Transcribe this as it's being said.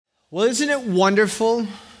Well, isn't it wonderful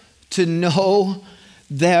to know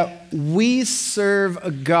that we serve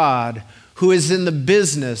a God who is in the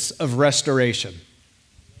business of restoration?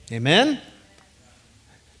 Amen?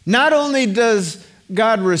 Not only does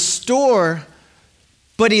God restore,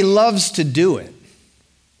 but He loves to do it.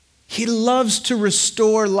 He loves to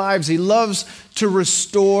restore lives. He loves to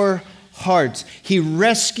restore hearts. He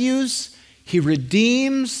rescues, He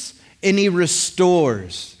redeems, and He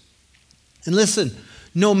restores. And listen,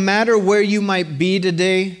 no matter where you might be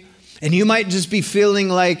today, and you might just be feeling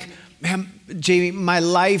like, man, Jamie, my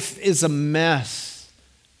life is a mess.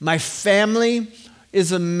 My family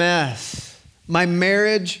is a mess. My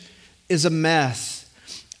marriage is a mess.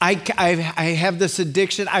 I have this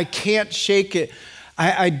addiction. I can't shake it.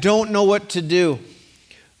 I don't know what to do.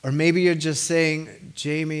 Or maybe you're just saying,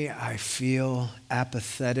 Jamie, I feel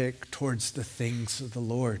apathetic towards the things of the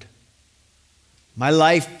Lord. My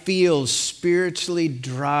life feels spiritually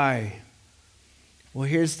dry. Well,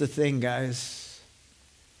 here's the thing, guys.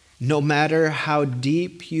 No matter how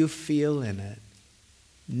deep you feel in it,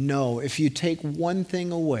 know, if you take one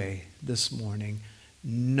thing away this morning,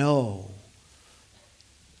 know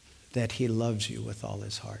that He loves you with all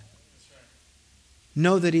His heart.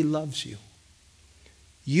 Know that He loves you.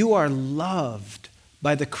 You are loved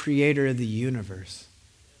by the Creator of the universe.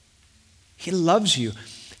 He loves you.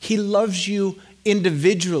 He loves you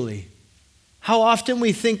individually. How often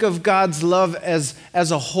we think of God's love as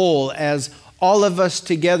a whole, as all of us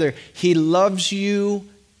together. He loves you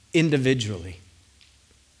individually.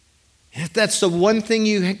 If that's the one thing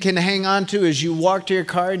you can hang on to as you walk to your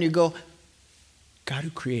car and you go, God who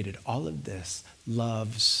created all of this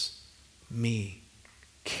loves me,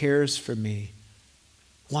 cares for me,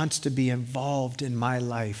 wants to be involved in my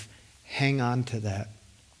life. Hang on to that.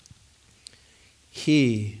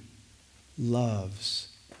 He loves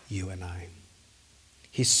you and I.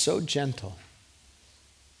 He's so gentle.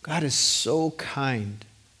 God is so kind.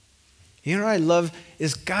 You know what I love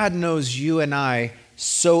is God knows you and I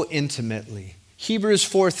so intimately. Hebrews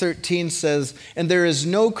 4:13 says, and there is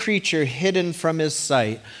no creature hidden from His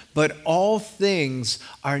sight, but all things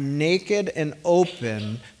are naked and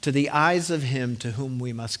open to the eyes of Him to whom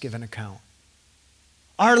we must give an account.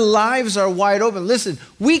 Our lives are wide open. Listen,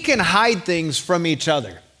 we can hide things from each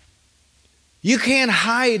other. You can't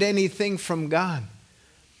hide anything from God.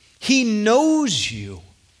 He knows you.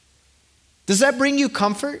 Does that bring you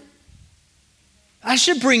comfort? That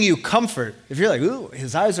should bring you comfort. If you're like, ooh,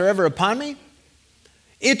 His eyes are ever upon me.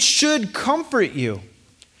 It should comfort you.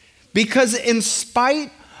 Because in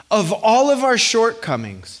spite of all of our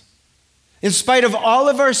shortcomings, in spite of all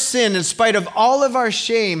of our sin, in spite of all of our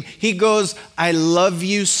shame, He goes, I love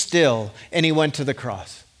you still. And He went to the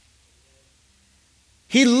cross.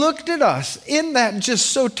 He looked at us in that just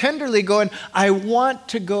so tenderly going, I want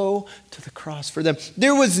to go to the cross for them.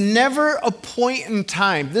 There was never a point in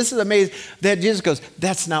time, this is amazing, that Jesus goes,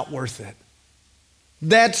 that's not worth it.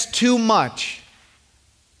 That's too much.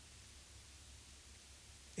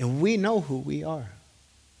 And we know who we are.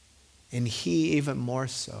 And He even more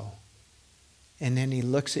so. And then He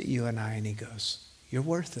looks at you and I and He goes, you're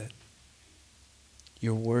worth it.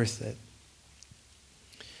 You're worth it.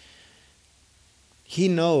 He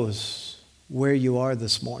knows where you are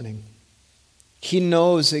this morning. He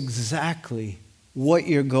knows exactly what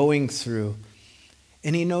you're going through.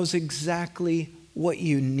 And He knows exactly what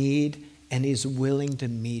you need, and He's willing to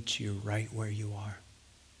meet you right where you are.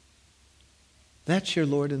 That's your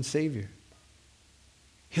Lord and Savior.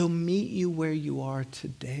 He'll meet you where you are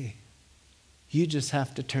today. You just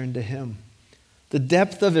have to turn to Him. The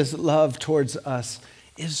depth of His love towards us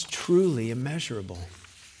is truly immeasurable.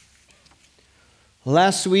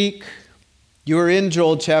 Last week, you were in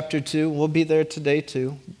Joel chapter 2. We'll be there today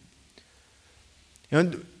too.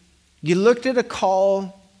 You looked at a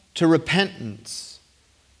call to repentance.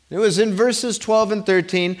 It was in verses 12 and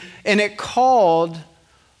 13, and it called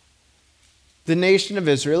the nation of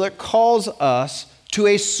Israel, it calls us to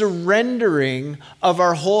a surrendering of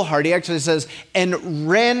our whole heart. He actually says, and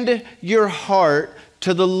rend your heart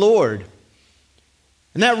to the Lord.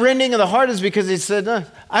 And that rending of the heart is because He said, no,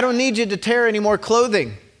 I don't need you to tear any more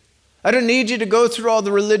clothing. I don't need you to go through all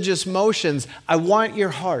the religious motions. I want your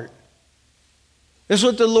heart. This is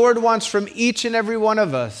what the Lord wants from each and every one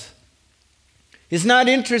of us. He's not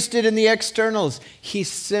interested in the externals. He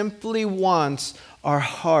simply wants our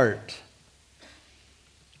heart.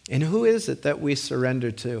 And who is it that we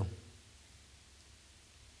surrender to?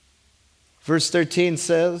 Verse 13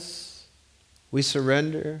 says, we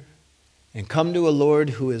surrender and come to a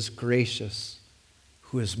Lord who is gracious,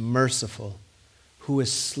 who is merciful, who is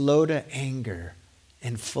slow to anger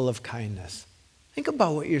and full of kindness. Think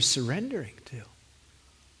about what you're surrendering to.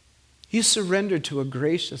 You surrender to a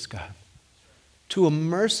gracious God, to a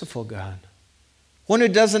merciful God, one who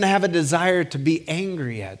doesn't have a desire to be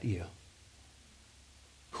angry at you,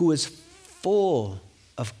 who is full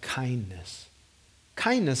of kindness.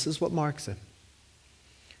 Kindness is what marks him.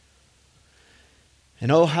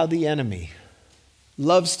 And oh, how the enemy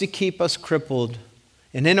loves to keep us crippled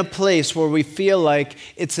and in a place where we feel like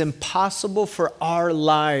it's impossible for our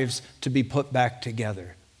lives to be put back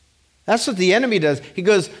together. That's what the enemy does. He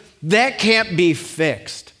goes, that can't be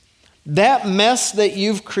fixed. That mess that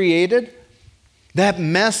you've created, that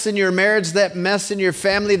mess in your marriage, that mess in your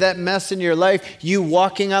family, that mess in your life, you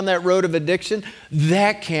walking on that road of addiction,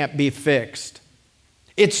 that can't be fixed.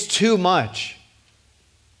 It's too much.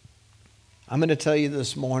 I'm going to tell you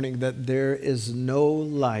this morning that there is no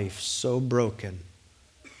life so broken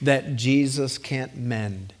that Jesus can't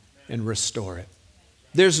mend and restore it.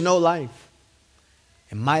 There's no life.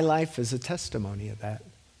 And my life is a testimony of that.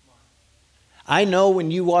 I know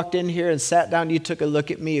when you walked in here and sat down, you took a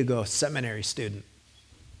look at me, you go, seminary student.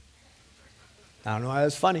 I don't know why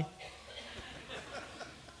that's funny.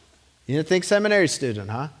 You didn't think seminary student,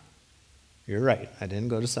 huh? You're right. I didn't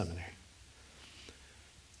go to seminary.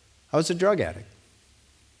 I was a drug addict.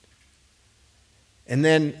 And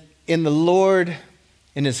then in the Lord,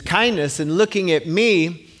 in his kindness and looking at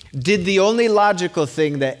me, did the only logical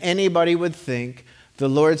thing that anybody would think. The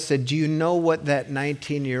Lord said, do you know what that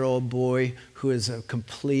 19-year-old boy who is a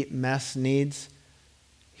complete mess needs?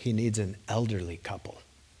 He needs an elderly couple.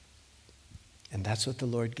 And that's what the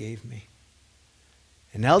Lord gave me.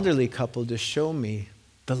 An elderly couple to show me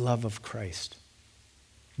the love of Christ.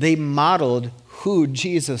 They modeled who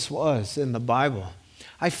Jesus was in the Bible.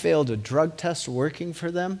 I failed a drug test working for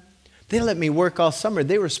them. They let me work all summer.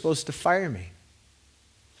 They were supposed to fire me.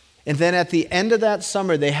 And then at the end of that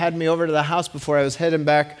summer, they had me over to the house before I was heading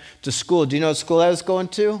back to school. Do you know what school I was going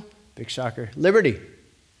to? Big shocker. Liberty.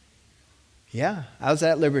 Yeah, I was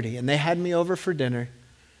at Liberty. And they had me over for dinner.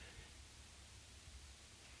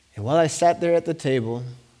 And while I sat there at the table,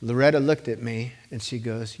 Loretta looked at me and she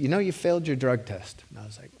goes, you know you failed your drug test. And I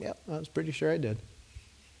was like, yep, I was pretty sure I did.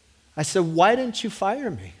 I said, why didn't you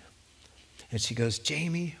fire me? And she goes,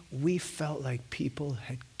 Jamie, we felt like people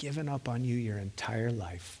had given up on you your entire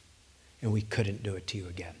life and we couldn't do it to you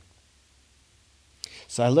again.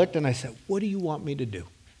 So I looked and I said, what do you want me to do?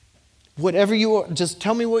 Whatever you want, just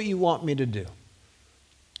tell me what you want me to do.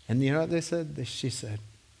 And you know what they said? She said,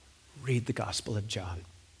 read the Gospel of John.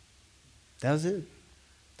 That was it.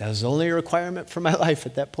 That was the only requirement for my life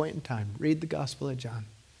at that point in time. Read the Gospel of John.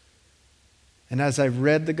 And as I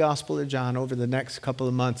read the Gospel of John over the next couple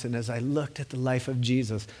of months, and as I looked at the life of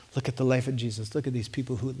Jesus, look at the life of Jesus, look at these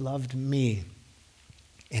people who loved me,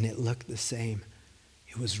 and it looked the same.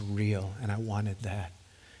 It was real, and I wanted that.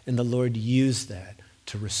 And the Lord used that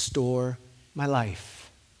to restore my life.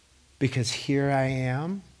 Because here I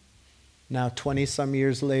am, now 20-some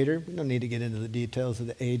years later. We don't need to get into the details of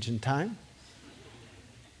the age and time.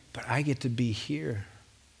 But I get to be here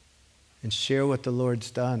and share what the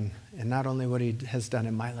Lord's done. And not only what he has done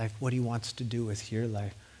in my life, what he wants to do with your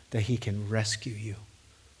life. That he can rescue you,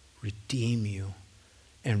 redeem you,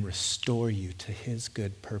 and restore you to his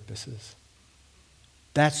good purposes.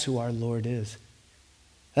 That's who our Lord is.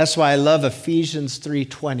 That's why I love Ephesians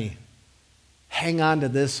 3:20. Hang on to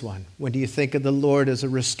this one. When you think of the Lord as a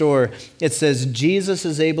restorer, it says, Jesus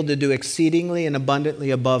is able to do exceedingly and abundantly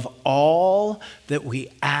above all that we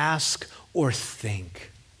ask or think.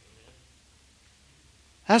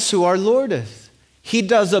 That's who our Lord is. He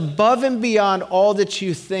does above and beyond all that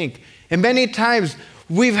you think. And many times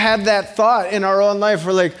we've had that thought in our own life.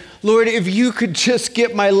 We're like, Lord, if you could just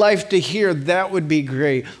get my life to here, that would be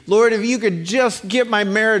great. Lord, if you could just get my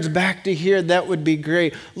marriage back to here, that would be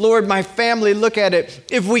great. Lord, my family, look at it.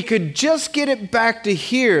 If we could just get it back to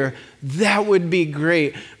here, that would be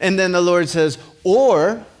great. And then the Lord says,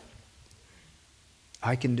 or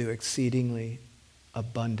I can do exceedingly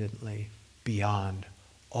abundantly beyond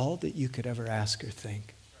all that you could ever ask or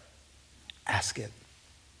think. Ask it.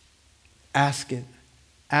 Ask it.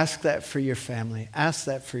 Ask that for your family. Ask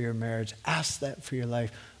that for your marriage. Ask that for your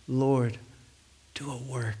life. Lord, do a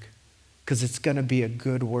work, because it's going to be a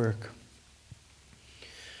good work.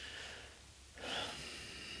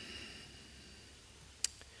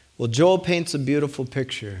 Well, Joel paints a beautiful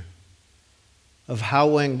picture of how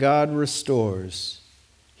when God restores,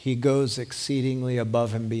 he goes exceedingly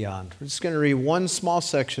above and beyond. We're just going to read one small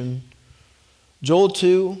section. Joel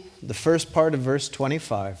 2, the first part of verse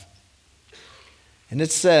 25. And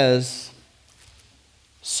it says,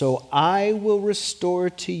 so I will restore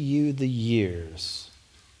to you the years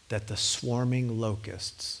that the swarming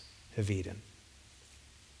locusts have eaten.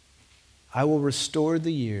 I will restore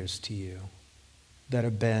the years to you that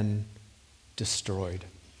have been destroyed.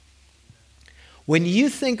 When you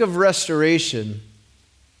think of restoration,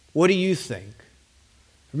 what do you think?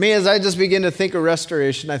 For me, as I just begin to think of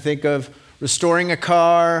restoration, I think of restoring a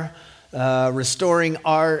car, restoring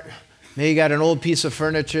art. Maybe you got an old piece of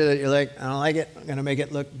furniture that you're like, I don't like it, I'm going to make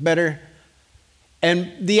it look better.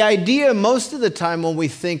 And the idea most of the time when we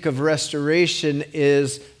think of restoration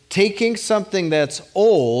is taking something that's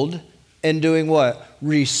old and doing what?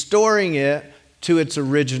 Restoring it to its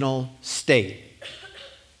original state.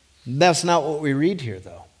 That's not what we read here,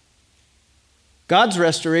 though. God's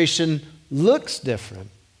restoration looks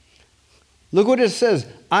different. Look what it says.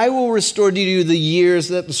 I will restore to you the years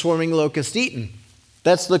that the swarming locust eaten.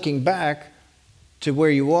 That's looking back to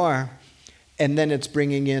where you are. And then it's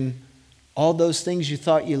bringing in all those things you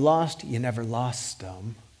thought you lost. You never lost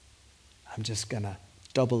them. I'm just going to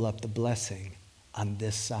double up the blessing on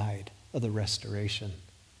this side of the restoration.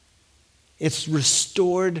 It's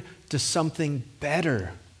restored to something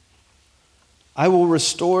better. I will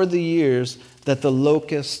restore the years that the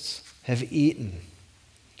locusts have eaten.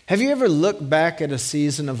 Have you ever looked back at a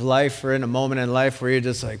season of life or in a moment in life where you're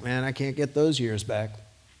just like, man, I can't get those years back?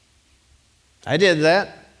 I did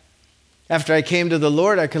that. After I came to the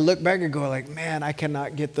Lord, I could look back and go like, man, I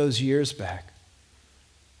cannot get those years back.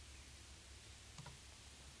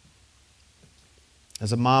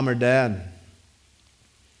 As a mom or dad,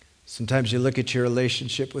 sometimes you look at your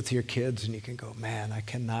relationship with your kids and you can go, man, I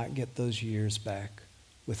cannot get those years back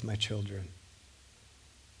with my children.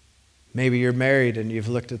 Maybe you're married and you've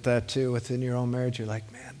looked at that too within your own marriage. You're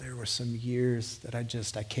like, man, there were some years that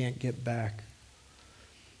I can't get back.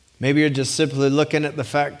 Maybe you're just simply looking at the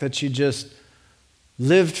fact that you just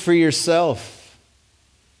lived for yourself.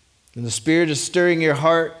 And the Spirit is stirring your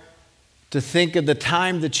heart to think of the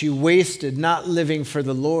time that you wasted not living for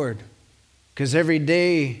the Lord. Because every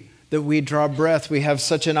day that we draw breath, we have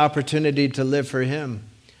such an opportunity to live for Him.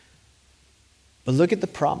 But look at the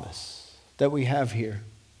promise that we have here.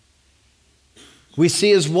 We see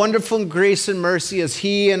His wonderful grace and mercy as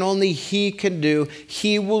He and only He can do.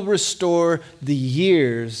 He will restore the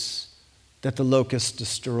years that the locusts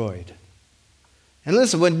destroyed. And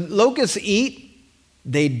listen, when locusts eat,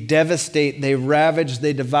 they devastate, they ravage,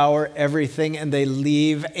 they devour everything, and they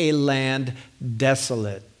leave a land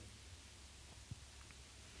desolate.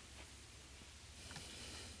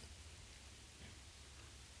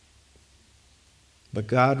 But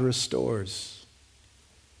God restores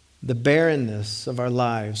the barrenness of our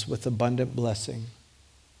lives with abundant blessing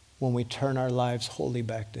when we turn our lives wholly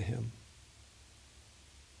back to Him.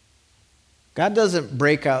 God doesn't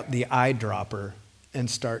break out the eyedropper and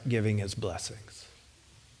start giving His blessings.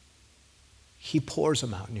 He pours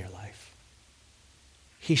them out in your life.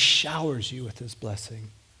 He showers you with His blessing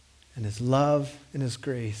and His love and His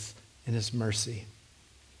grace and His mercy.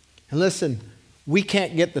 And listen, we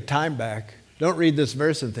can't get the time back. Don't read this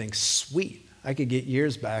verse and think, sweet, I could get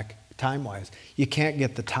years back time-wise. You can't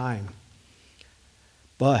get the time.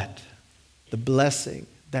 But the blessing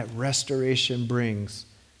that restoration brings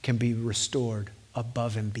can be restored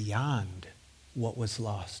above and beyond what was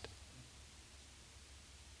lost.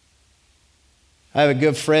 I have a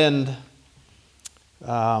good friend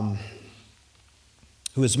who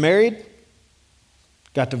was married,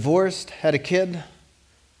 got divorced, had a kid,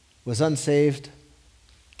 was unsaved,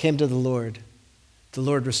 came to the Lord. The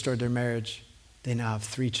Lord restored their marriage. They now have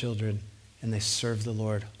 3 children, and they serve the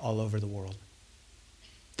Lord all over the world.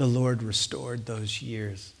 The Lord restored those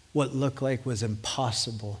years. What looked like was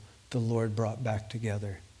impossible, the Lord brought back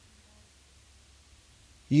together.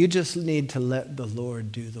 You just need to let the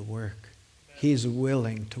Lord do the work. He's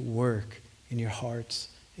willing to work in your hearts,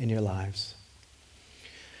 in your lives.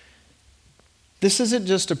 This isn't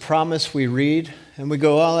just a promise we read and we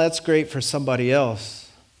go, oh, that's great for somebody else.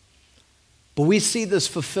 But we see this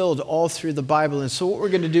fulfilled all through the Bible. And so what we're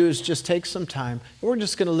going to do is just take some time. And we're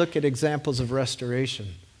just going to look at examples of restoration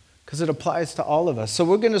because it applies to all of us. So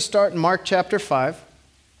we're going to start in Mark chapter 5.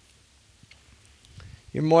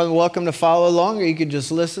 You're more than welcome to follow along, or you can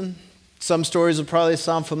just listen. Some stories will probably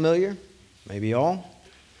sound familiar, maybe all.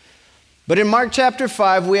 But in Mark chapter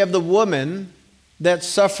 5, we have the woman that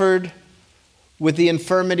suffered with the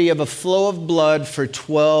infirmity of a flow of blood for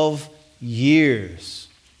 12 years.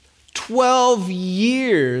 12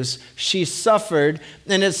 years she suffered,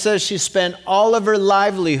 and it says she spent all of her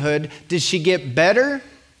livelihood. Did she get better?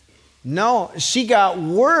 No, she got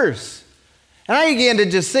worse. And I began to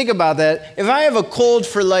just think about that. If I have a cold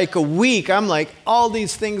for like a week, I'm like, all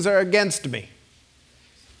these things are against me.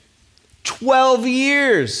 12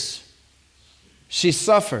 years she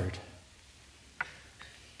suffered.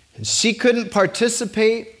 And she couldn't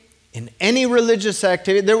participate in any religious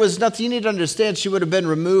activity. There was nothing. You need to understand, she would have been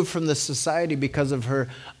removed from the society because of her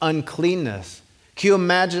uncleanness. Can you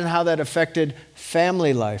imagine how that affected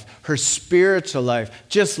family life, her spiritual life,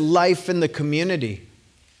 just life in the community?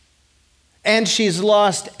 And she's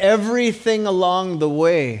lost everything along the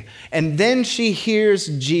way. And then she hears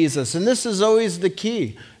Jesus. And this is always the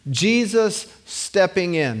key. Jesus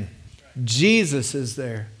stepping in. Jesus is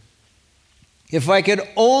there. If I could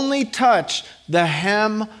only touch the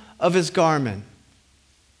hem of his garment.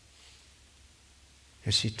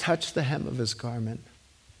 And she touched the hem of his garment,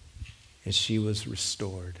 and she was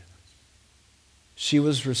restored. She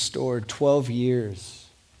was restored, 12 years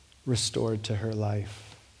restored to her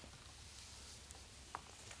life.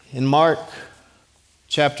 In Mark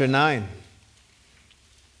chapter 9,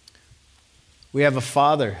 we have a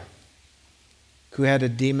father who had a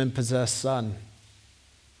demon-possessed son.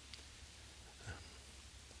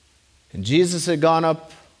 And Jesus had gone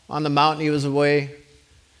up on the mountain. He was away.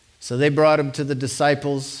 So they brought him to the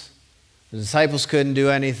disciples. The disciples couldn't do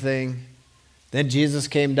anything. Then Jesus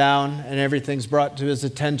came down and everything's brought to his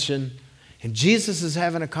attention. And Jesus is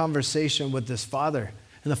having a conversation with this father.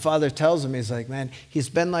 And the father tells him, he's like, man, he's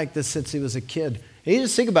been like this since he was a kid. And you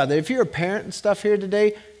just think about that. If you're a parent and stuff here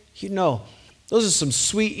today, you know, those are some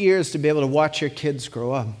sweet years to be able to watch your kids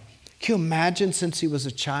grow up. Can you imagine since he was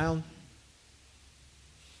a child?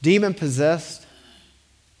 Demon possessed.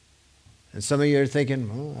 And some of you are thinking,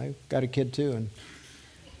 well, I got a kid too. And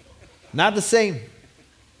not the same.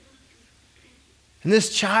 And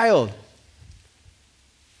this child,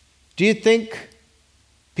 do you think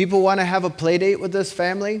people want to have a play date with this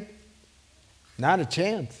family? Not a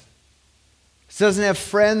chance. He doesn't have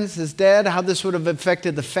friends, his dad, how this would have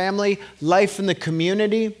affected the family, life in the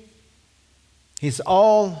community. He's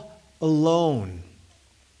all alone.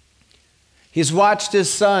 He's watched his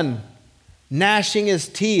son gnashing his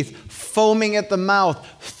teeth, foaming at the mouth,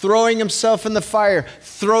 throwing himself in the fire,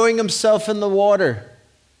 throwing himself in the water.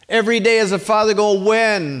 Every day as a father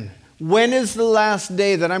going, when is the last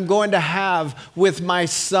day that I'm going to have with my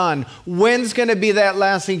son? When's going to be that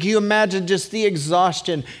last thing? Can you imagine just the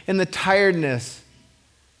exhaustion and the tiredness?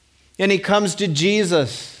 And he comes to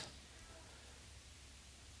Jesus.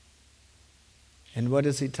 And what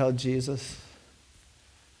does he tell Jesus?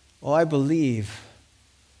 Oh, I believe,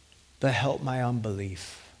 but help my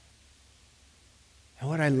unbelief. And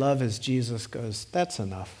what I love is Jesus goes, that's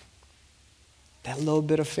enough. That little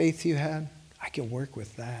bit of faith you had, I can work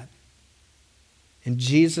with that. And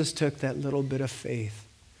Jesus took that little bit of faith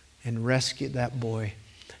and rescued that boy.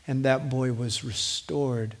 And that boy was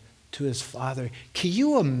restored to his father. Can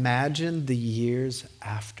you imagine the years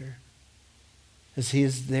after? As he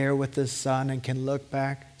is there with his son and can look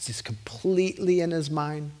back, as he's completely in his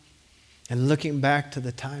mind, and looking back to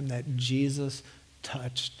the time that Jesus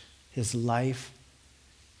touched his life,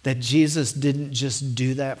 that Jesus didn't just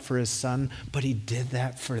do that for his son, but he did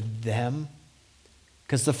that for them.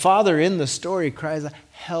 Because the father in the story cries,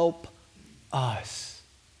 help us.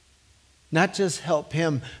 Not just help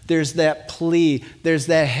him. There's that plea, there's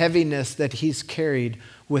that heaviness that he's carried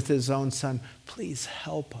with his own son. Please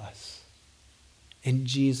help us. And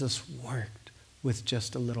Jesus worked with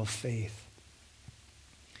just a little faith.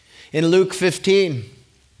 In Luke 15,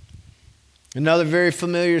 another very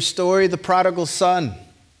familiar story, the prodigal son.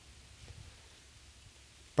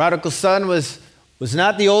 Prodigal son was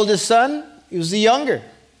not the oldest son, he was the younger.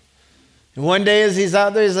 And one day as he's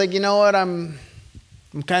out there, he's like, you know what, I'm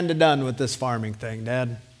kind of done with this farming thing,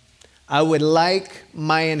 Dad. I would like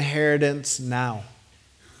my inheritance now.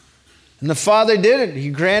 And the father did it. He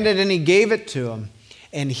granted and he gave it to him.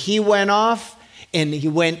 And he went off and he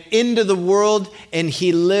went into the world and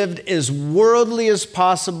he lived as worldly as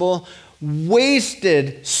possible,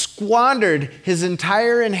 wasted, squandered his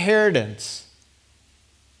entire inheritance.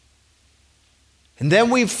 And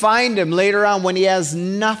then we find him later on when he has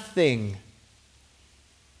nothing.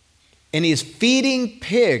 And he's feeding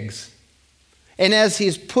pigs. And as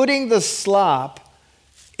he's putting the slop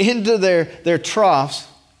into their troughs,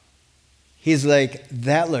 he's like,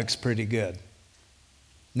 that looks pretty good.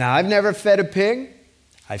 Now, I've never fed a pig.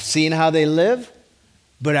 I've seen how they live.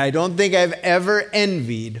 But I don't think I've ever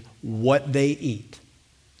envied what they eat.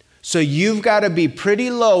 So you've got to be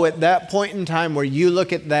pretty low at that point in time where you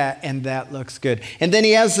look at that and that looks good. And then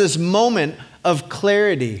he has this moment of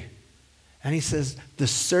clarity. And he says, the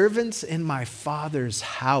servants in my father's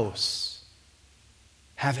house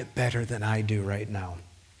have it better than I do right now.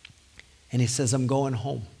 And he says, I'm going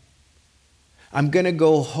home. I'm going to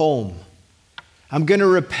go home. I'm going to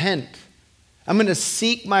repent. I'm going to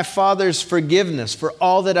seek my Father's forgiveness for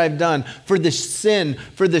all that I've done, for the sin,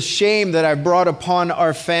 for the shame that I've brought upon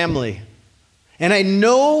our family. And I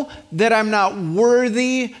know that I'm not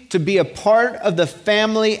worthy to be a part of the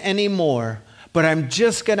family anymore, but I'm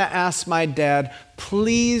just going to ask my dad,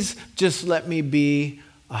 please just let me be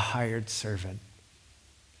a hired servant.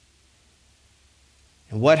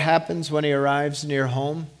 And what happens when he arrives near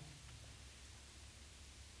home?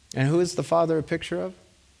 And who is the Father a picture of?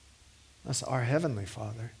 That's our Heavenly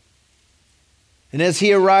Father. And as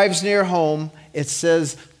he arrives near home, it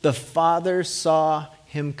says, the Father saw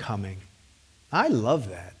him coming. I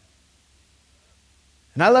love that.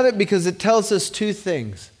 And I love it because it tells us two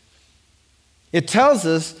things. It tells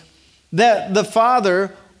us that the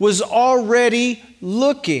Father was already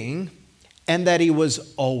looking and that he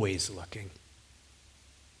was always looking.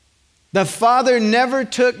 The Father never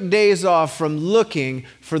took days off from looking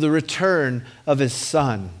for the return of his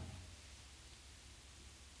Son.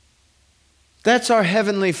 That's our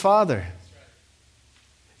Heavenly Father.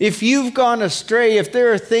 If you've gone astray, if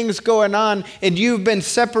there are things going on and you've been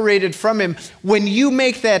separated from him, when you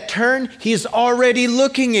make that turn, he's already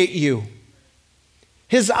looking at you.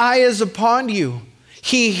 His eye is upon you.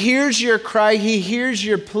 He hears your cry. He hears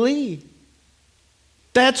your plea.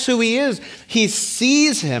 That's who he is. He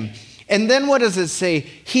sees him. And then what does it say?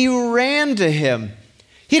 He ran to him.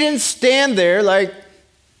 He didn't stand there like,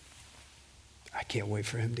 I can't wait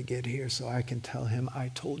for him to get here so I can tell him I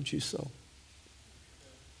told you so.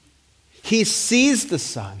 He sees the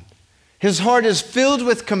Son. His heart is filled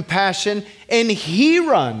with compassion and he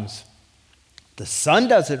runs. The Son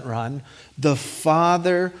doesn't run. The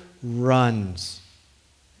Father runs.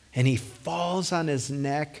 And he falls on his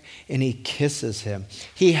neck and he kisses him.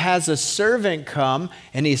 He has a servant come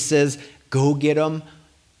and he says, go get him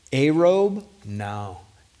a robe? No.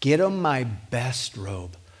 Get him my best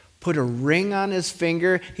robe. Put a ring on his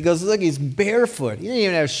finger. He goes, look, he's barefoot. He didn't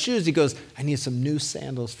even have shoes. He goes, I need some new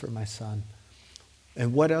sandals for my son.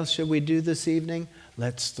 And what else should we do this evening?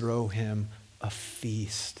 Let's throw him a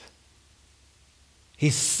feast.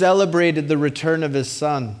 He celebrated the return of his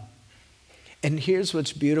son. And here's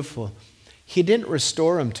what's beautiful. He didn't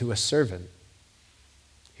restore him to a servant.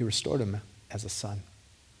 He restored him as a son.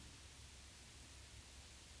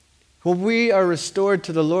 When we are restored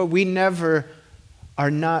to the Lord, we never are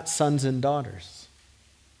not sons and daughters.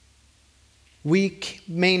 We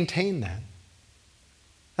maintain that.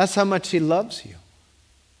 That's how much he loves you.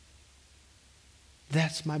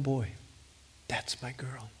 That's my boy. That's my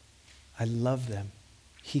girl. I love them.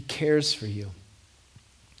 He cares for you.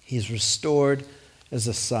 He's restored as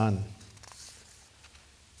a son.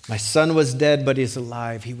 My son was dead, but he's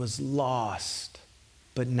alive. He was lost,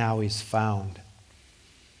 but now he's found.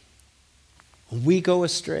 When we go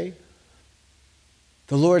astray,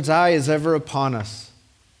 the Lord's eye is ever upon us,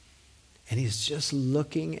 and he's just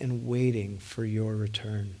looking and waiting for your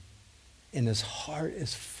return. And his heart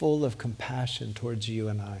is full of compassion towards you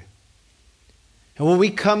and I. And when we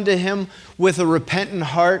come to him with a repentant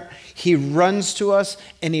heart, he runs to us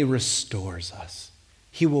and he restores us.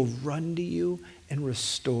 He will run to you and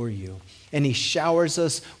restore you. And he showers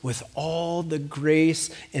us with all the grace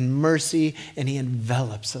and mercy, and he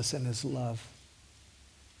envelops us in his love.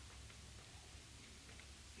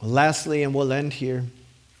 Well, lastly, and we'll end here,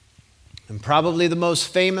 and probably the most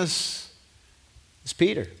famous is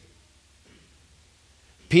Peter.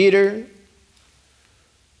 Peter,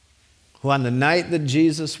 who on the night that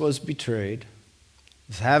Jesus was betrayed,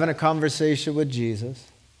 was having a conversation with Jesus.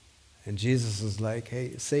 And Jesus is like,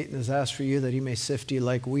 hey, Satan has asked for you that he may sift you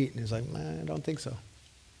like wheat. And he's like, I don't think so.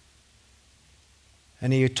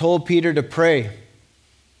 And he told Peter to pray.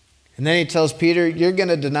 And then he tells Peter, you're going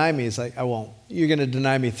to deny me. He's like, I won't. You're going to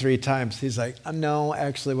deny me 3 times. He's like, no,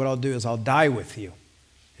 actually what I'll do is I'll die with you.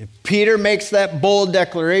 And Peter makes that bold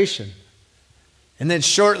declaration. And then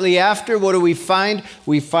shortly after, what do we find?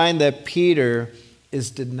 We find that Peter is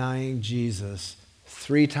denying Jesus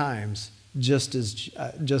 3 times, just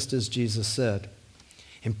as Jesus said.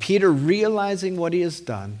 And Peter, realizing what he has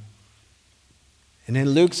done, and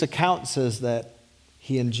in Luke's account says that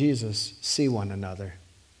he and Jesus see one another.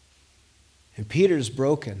 And Peter's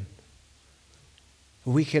broken.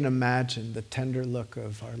 We can imagine the tender look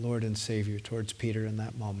of our Lord and Savior towards Peter in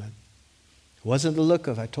that moment. It wasn't the look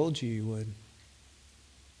of, I told you you would.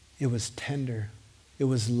 It was tender. It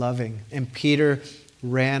was loving. And Peter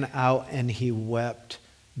ran out and he wept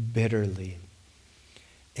bitterly.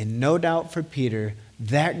 And no doubt for Peter,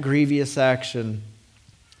 that grievous action,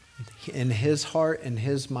 in his heart and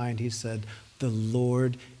his mind, he said, the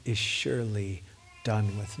Lord is surely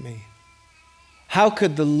done with me. How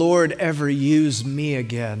could the Lord ever use me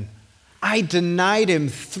again? I denied him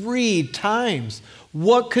 3 times.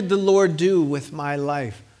 What could the Lord do with my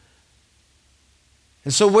life?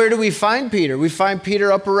 And so where do we find Peter? We find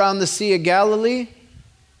Peter up around the Sea of Galilee,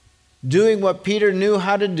 doing what Peter knew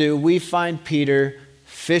how to do. We find Peter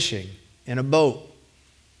fishing in a boat.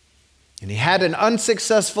 And he had an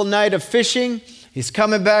unsuccessful night of fishing. He's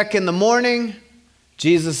coming back in the morning.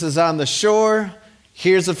 Jesus is on the shore.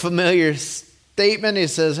 Here's a familiar statement. He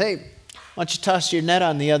says, hey, why don't you toss your net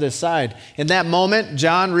on the other side? In that moment,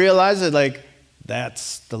 John realizes, like,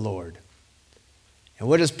 that's the Lord. And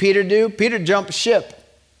what does Peter do? Peter jumps ship.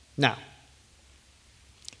 Now,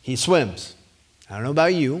 he swims. I don't know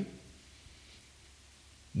about you,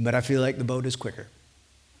 but I feel like the boat is quicker.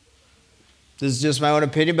 This is just my own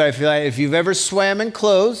opinion, but I feel like if you've ever swam in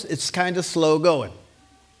clothes, it's kind of slow going.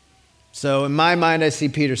 So in my mind, I see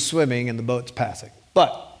Peter swimming and the boat's passing.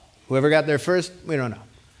 But whoever got there first, we don't know.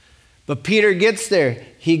 But Peter gets there.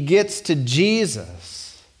 He gets to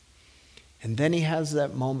Jesus. And then he has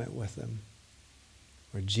that moment with him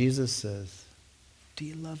where Jesus says, do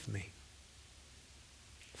you love me?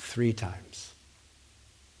 3 times.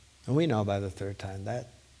 And we know by the 3rd time that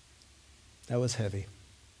was heavy.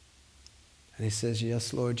 And he says,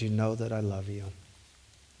 yes, Lord, you know that I love you.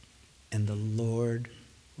 And the Lord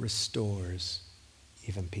restores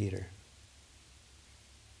even Peter.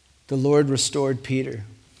 The Lord restored Peter.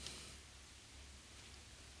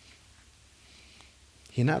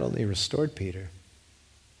 He not only restored Peter,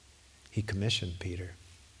 he commissioned Peter.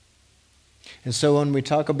 And so when we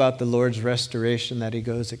talk about the Lord's restoration, that he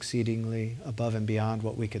goes exceedingly above and beyond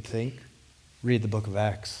what we could think, read the book of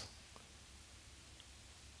Acts.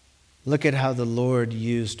 Look at how the Lord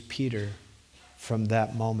used Peter from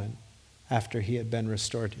that moment after he had been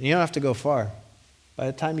restored. And you don't have to go far. By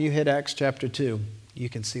the time you hit Acts chapter 2, you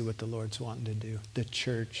can see what the Lord's wanting to do. The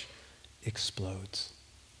church explodes.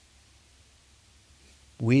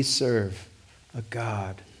 We serve a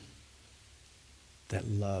God that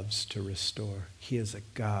loves to restore. He is a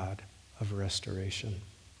God of restoration.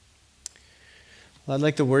 Well, I'd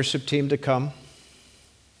like the worship team to come.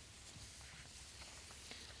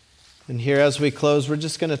 And here as we close, we're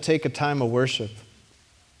just going to take a time of worship.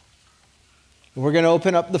 We're going to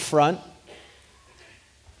open up the front.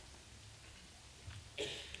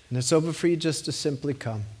 And it's open for you just to simply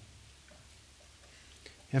come.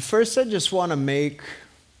 And first, I just want to make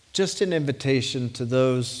just an invitation to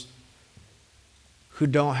those who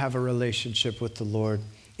don't have a relationship with the Lord.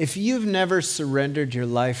 If you've never surrendered your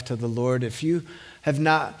life to the Lord, if you have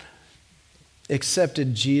not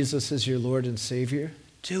accepted Jesus as your Lord and Savior,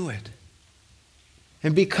 do it.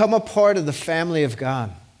 And become a part of the family of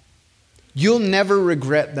God. You'll never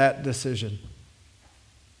regret that decision.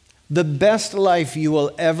 The best life you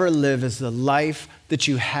will ever live is the life that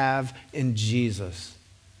you have in Jesus.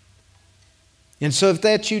 And so if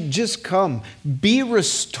that's you, just come. Be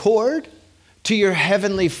restored to your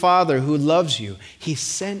heavenly Father who loves you. He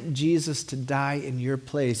sent Jesus to die in your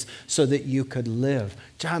place so that you could live.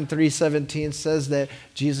 John 3:17 says that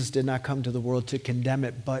Jesus did not come to the world to condemn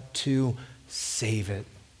it, but to save it.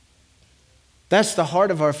 That's the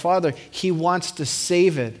heart of our Father. He wants to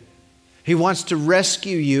save it. He wants to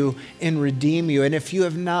rescue you and redeem you. And if you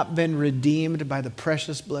have not been redeemed by the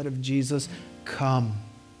precious blood of Jesus, come.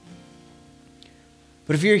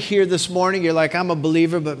 But if you're here this morning, you're like, I'm a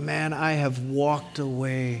believer, but man, I have walked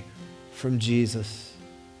away from Jesus.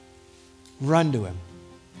 Run to him.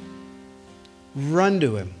 Run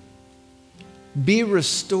to him. Be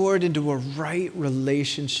restored into a right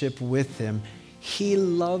relationship with him. He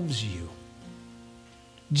loves you.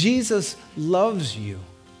 Jesus loves you.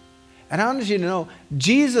 And I want you to know,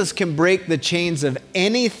 Jesus can break the chains of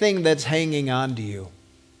anything that's hanging on to you.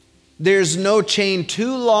 There's no chain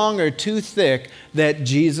too long or too thick that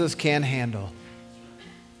Jesus can't handle.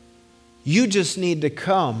 You just need to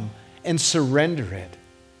come and surrender it,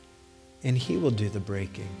 and he will do the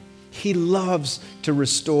breaking. He loves to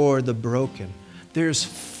restore the broken. There's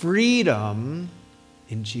freedom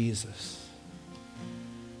in Jesus.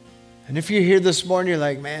 And if you're here this morning, you're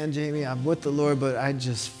like, man, Jamie, I'm with the Lord, but I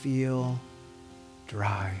just feel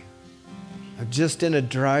dry. I'm just in a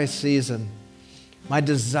dry season. My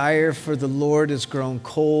desire for the Lord has grown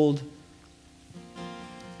cold.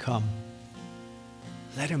 Come.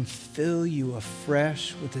 Let him fill you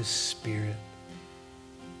afresh with his Spirit.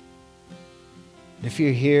 And if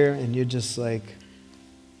you're here and you're just like,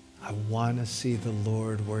 I want to see the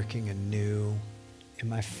Lord working anew in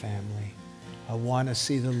my family. I want to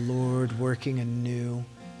see the Lord working anew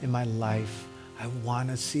in my life. I want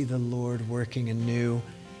to see the Lord working anew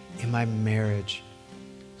in my marriage.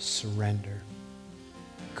 Surrender.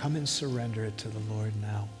 Come and surrender it to the Lord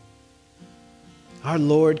now. Our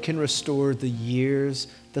Lord can restore the years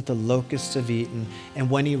that the locusts have eaten. And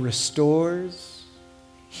when He restores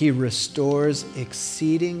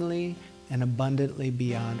exceedingly and abundantly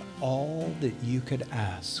beyond all that you could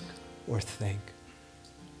ask or think.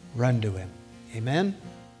 Run to Him. Amen?